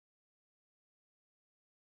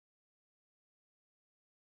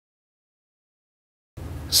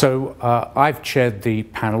So I've chaired the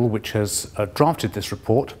panel which has drafted this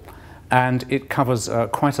report, and it covers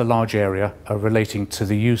quite a large area relating to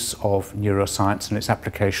the use of neuroscience and its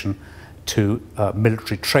application to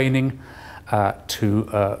military training,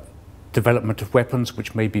 to development of weapons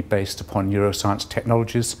which may be based upon neuroscience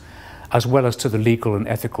technologies, as well as to the legal and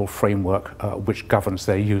ethical framework which governs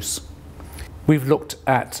their use. We've looked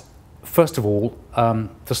at, first of all,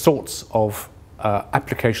 the sorts of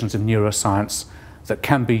applications of neuroscience that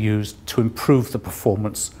can be used to improve the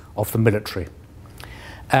performance of the military.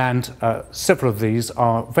 And several of these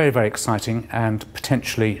are very, very exciting and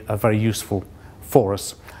potentially very useful for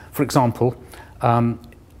us. For example,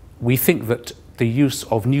 we think that the use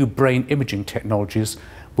of new brain imaging technologies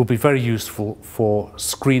will be very useful for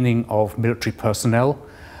screening of military personnel,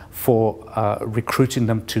 for recruiting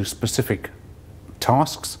them to specific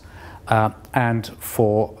tasks, and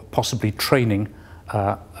for possibly training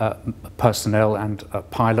personnel and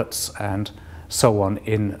pilots and so on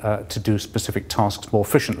to do specific tasks more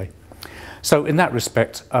efficiently. So in that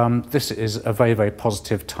respect, this is a very, very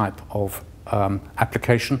positive type of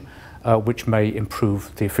application which may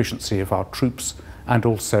improve the efficiency of our troops and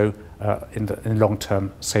also in the long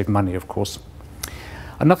term save money, of course.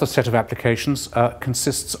 Another set of applications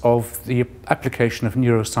consists of the application of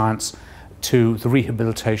neuroscience to the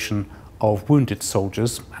rehabilitation of wounded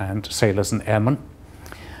soldiers and sailors and airmen.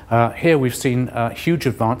 Here we've seen huge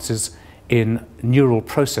advances in neural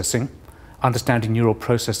processing, understanding neural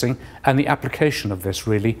processing, and the application of this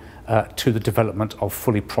really to the development of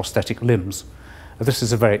fully prosthetic limbs. This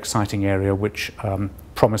is a very exciting area which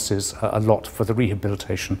promises a lot for the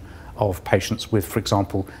rehabilitation of patients with, for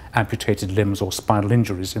example, amputated limbs or spinal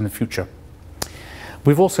injuries in the future.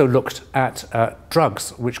 We've also looked at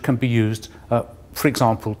drugs which can be used, for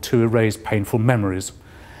example, to erase painful memories.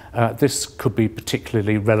 This could be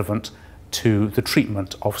particularly relevant to the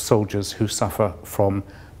treatment of soldiers who suffer from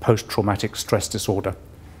post-traumatic stress disorder.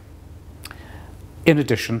 In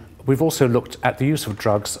addition, we've also looked at the use of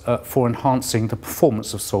drugs for enhancing the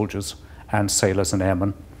performance of soldiers and sailors and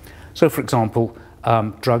airmen. So, for example,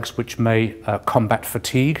 drugs which may combat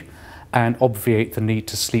fatigue and obviate the need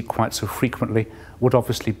to sleep quite so frequently would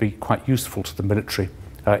obviously be quite useful to the military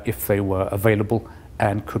if they were available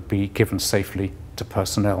and could be given safely to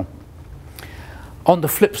personnel. On the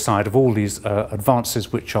flip side of all these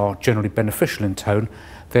advances, which are generally beneficial in tone,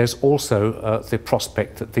 there's also the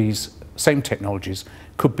prospect that these same technologies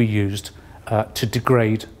could be used to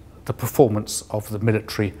degrade the performance of the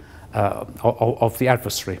military, of the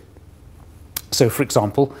adversary. So, for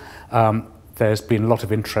example, there's been a lot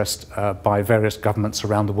of interest by various governments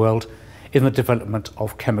around the world in the development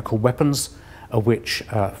of chemical weapons, which,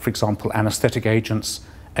 for example, anesthetic agents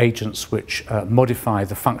which modify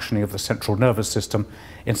the functioning of the central nervous system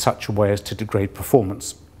in such a way as to degrade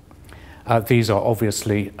performance. These are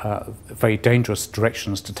obviously very dangerous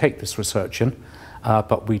directions to take this research in,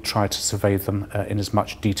 but we try to survey them in as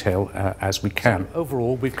much detail as we can. So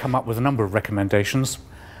overall, we've come up with a number of recommendations,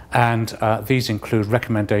 and these include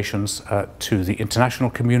recommendations to the international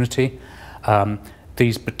community.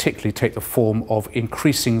 These particularly take the form of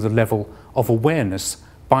increasing the level of awareness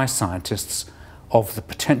by scientists of the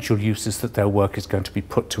potential uses that their work is going to be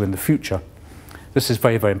put to in the future. This is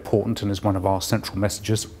very, very important and is one of our central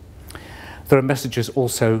messages. There are messages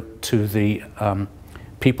also to the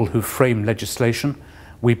people who frame legislation.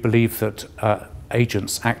 We believe that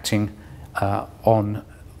agents acting on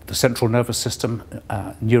the central nervous system,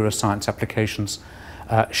 neuroscience applications,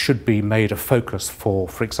 should be made a focus for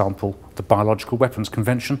example, the Biological Weapons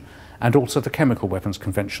Convention and also the Chemical Weapons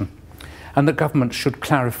Convention. And the government should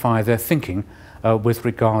clarify their thinking with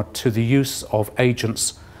regard to the use of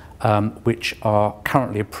agents which are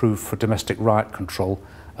currently approved for domestic riot control,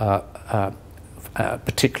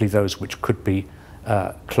 particularly those which could be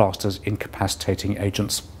classed as incapacitating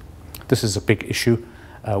agents. This is a big issue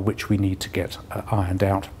which we need to get ironed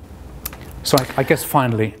out. So I guess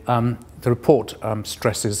finally, the report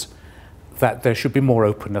stresses that there should be more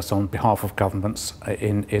openness on behalf of governments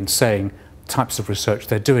in saying types of research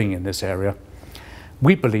they're doing in this area.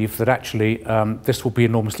 We believe that actually this will be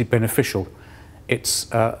enormously beneficial. It's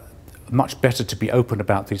much better to be open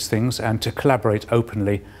about these things and to collaborate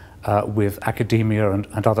openly with academia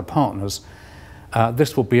and other partners.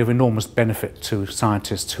 This will be of enormous benefit to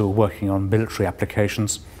scientists who are working on military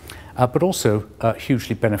applications, but also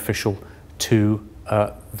hugely beneficial to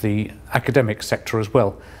the academic sector as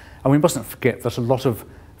well. And we mustn't forget that a lot of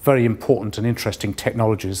very important and interesting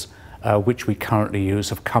technologies which we currently use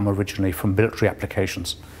have come originally from military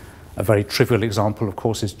applications. A very trivial example, of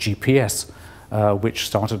course, is GPS, which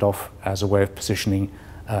started off as a way of positioning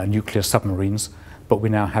nuclear submarines, but we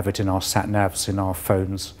now have it in our sat-navs, in our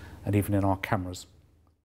phones, and even in our cameras.